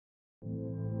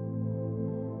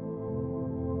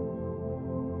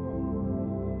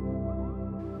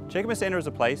Cheakamus Centre is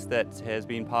a place that has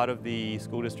been part of the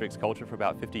school district's culture for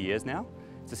about 50 years now.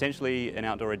 It's essentially an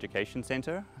outdoor education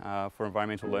centre for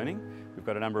environmental learning. We've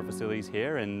got a number of facilities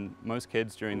here, and most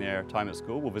kids during their time at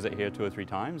school will visit here 2 or 3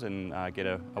 times and get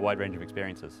a wide range of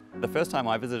experiences. The first time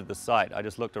I visited the site, I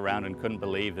just looked around and couldn't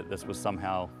believe that this was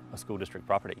somehow a school district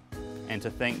property. And to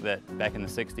think that back in the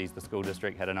 60s the school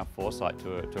district had enough foresight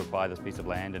to acquire this piece of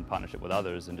land in partnership with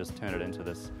others and just turn it into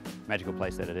this magical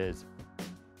place that it is.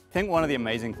 I think one of the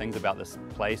amazing things about this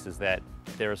place is that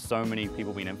there are so many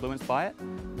people being influenced by it.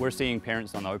 We're seeing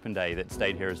parents on open day that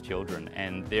stayed here as children,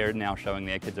 and they're now showing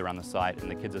their kids around the site,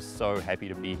 and the kids are so happy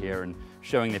to be here and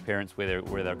showing their parents where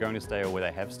they're going to stay or where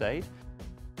they have stayed.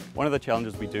 One of the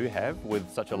challenges we do have with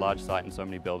such a large site and so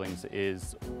many buildings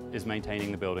is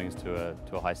maintaining the buildings to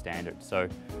a high standard. So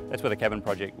that's where the cabin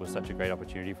project was such a great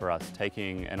opportunity for us,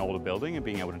 taking an older building and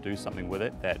being able to do something with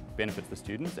it that benefits the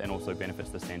students and also benefits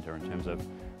the centre in terms of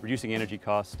reducing energy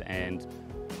cost and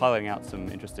highlighting out some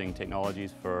interesting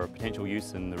technologies for potential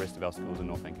use in the rest of our schools in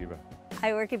North Vancouver.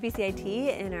 I work at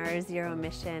BCIT in our Zero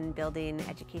Emission Building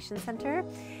Education Centre,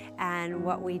 and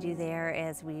what we do there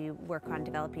is we work on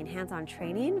developing hands-on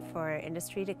training for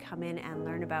industry to come in and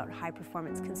learn about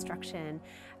high-performance construction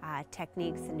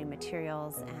techniques and new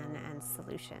materials and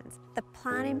solutions. The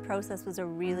planning process was a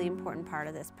really important part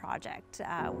of this project.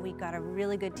 We got a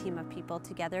really good team of people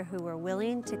together who were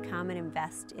willing to come and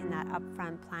invest in that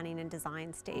upfront planning and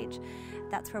design stage.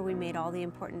 That's where we made all the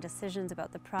important decisions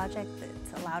about the project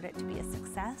that's allowed it to be a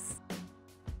success.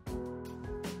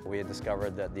 We had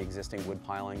discovered that the existing wood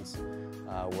pilings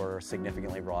were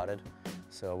significantly rotted.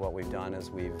 So what we've done is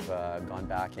we've gone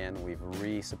back in, we've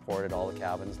re-supported all the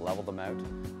cabins, leveled them out.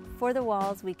 For the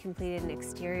walls, we completed an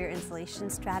exterior insulation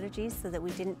strategy so that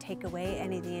we didn't take away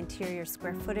any of the interior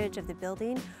square footage of the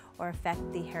building or affect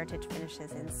the heritage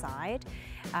finishes inside.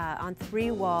 On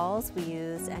 3 walls, we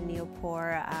used a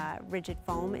neopore rigid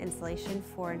foam insulation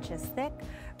 4 inches thick,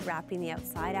 wrapping the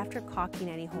outside after caulking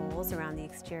any holes around the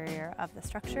exterior of the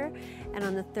structure. And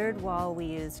on the 3rd wall, we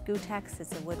used Gutex.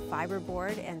 It's a wood fiber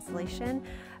board insulation,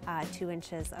 2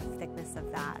 inches of thickness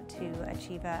of that to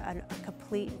achieve a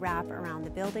complete wrap around the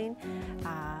building,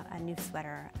 a new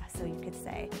sweater, so you could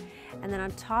say. And then on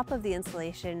top of the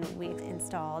insulation, we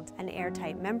installed an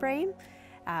airtight membrane,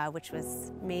 which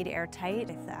was made airtight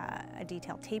with a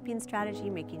detailed taping strategy,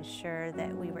 making sure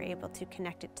that we were able to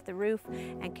connect it to the roof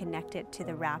and connect it to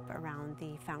the wrap around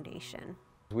the foundation.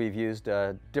 We've used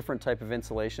a different type of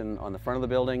insulation on the front of the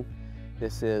building.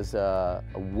 This is a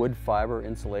wood fiber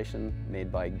insulation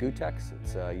made by Gutex.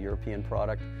 It's a European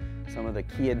product. Some of the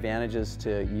key advantages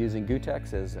to using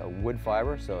Gutex is a wood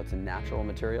fiber, so it's a natural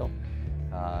material.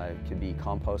 It can be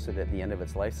composted at the end of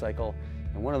its life cycle.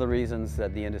 And one of the reasons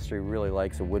that the industry really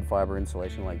likes a wood fiber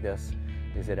insulation like this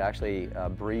is it actually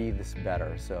breathes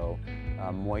better. So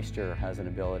moisture has an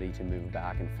ability to move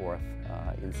back and forth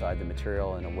inside the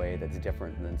material in a way that's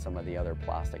different than some of the other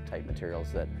plastic type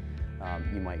materials that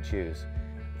you might choose.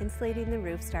 Insulating the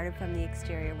roof started from the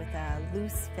exterior with a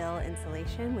loose fill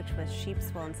insulation, which was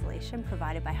sheep's wool insulation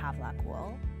provided by Havelock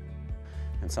Wool.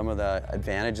 And some of the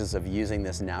advantages of using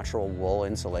this natural wool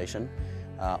insulation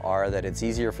are that it's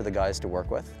easier for the guys to work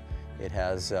with. It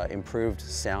has improved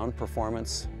sound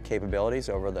performance capabilities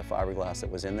over the fiberglass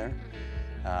that was in there.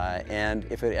 And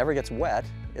if it ever gets wet,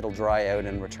 it'll dry out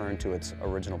and return to its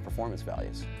original performance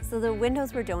values. So the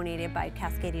windows were donated by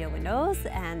Cascadia Windows,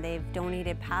 and they've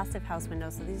donated passive house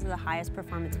windows. So these are the highest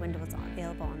performance windows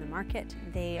available on the market.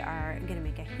 They are going to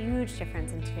make a huge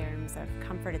difference in terms of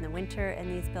comfort in the winter in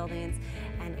these buildings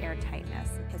and air tightness,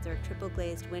 because they're triple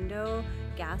glazed window,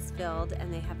 gas filled,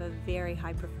 and they have a very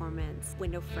high performance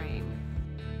window frame.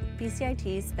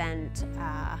 BCIT spent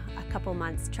a couple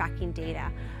months tracking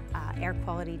data, air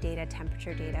quality data,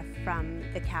 temperature data from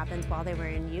the cabins while they were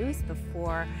in use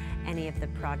before any of the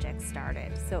projects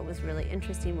started. So it was really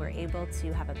interesting. We're able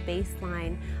to have a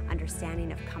baseline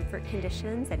understanding of comfort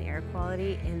conditions and air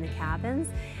quality in the cabins,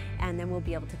 and then we'll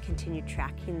be able to continue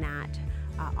tracking that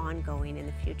ongoing in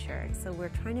the future. So we're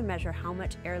trying to measure how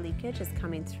much air leakage is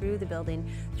coming through the building,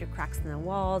 through cracks in the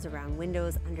walls, around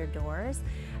windows, under doors,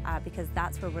 because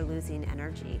that's where we're losing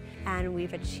energy. And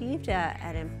we've achieved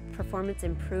a performance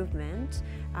improvement,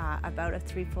 about a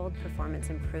 3-fold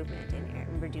performance improvement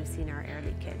in reducing our air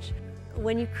leakage.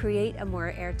 When you create a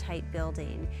more airtight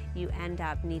building, you end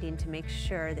up needing to make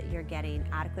sure that you're getting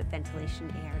adequate ventilation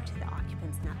air to the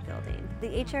occupants in that building.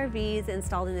 The HRVs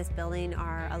installed in this building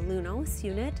are a Lunos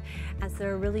unit, and so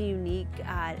they're a really unique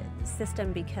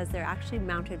system because they're actually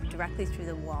mounted directly through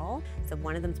the wall. So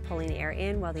one of them's pulling air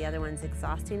in while the other one's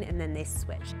exhausting, and then they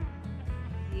switch.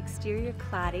 The exterior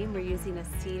cladding, we're using a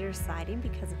cedar siding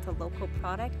because it's a local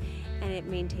product and it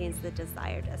maintains the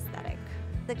desired aesthetic.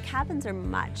 The cabins are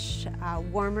much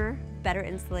warmer, better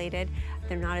insulated.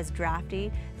 They're not as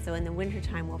drafty, so in the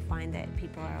wintertime we'll find that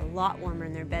people are a lot warmer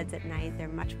in their beds at night. They're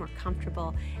much more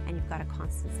comfortable and you've got a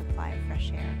constant supply of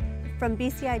fresh air. From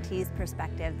BCIT's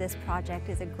perspective, this project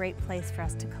is a great place for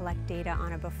us to collect data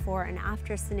on a before and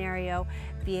after scenario,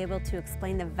 be able to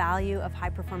explain the value of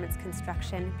high performance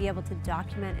construction, be able to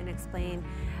document and explain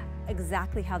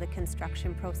exactly how the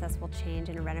construction process will change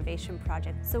in a renovation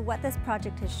project. So what this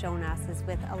project has shown us is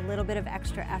with a little bit of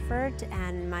extra effort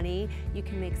and money, you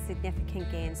can make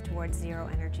significant gains towards zero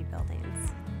energy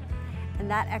buildings. And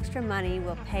that extra money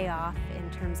will pay off in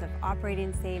terms of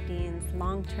operating savings,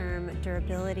 long-term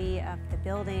durability of the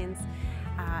buildings,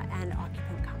 and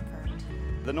occupant comfort.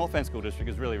 The North Van School District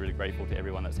is really grateful to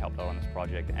everyone that's helped out on this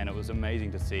project, and it was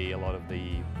amazing to see a lot of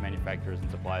the manufacturers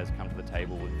and suppliers come to the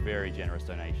table with very generous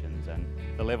donations, and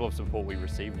the level of support we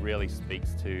received really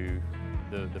speaks to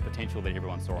the potential that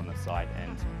everyone saw on this site.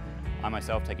 And I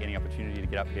myself take any opportunity to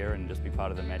get up here and just be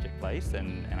part of the magic place,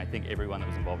 and I think everyone that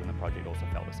was involved in the project also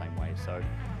felt the same way. So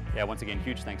yeah, once again,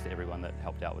 huge thanks to everyone that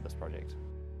helped out with this project.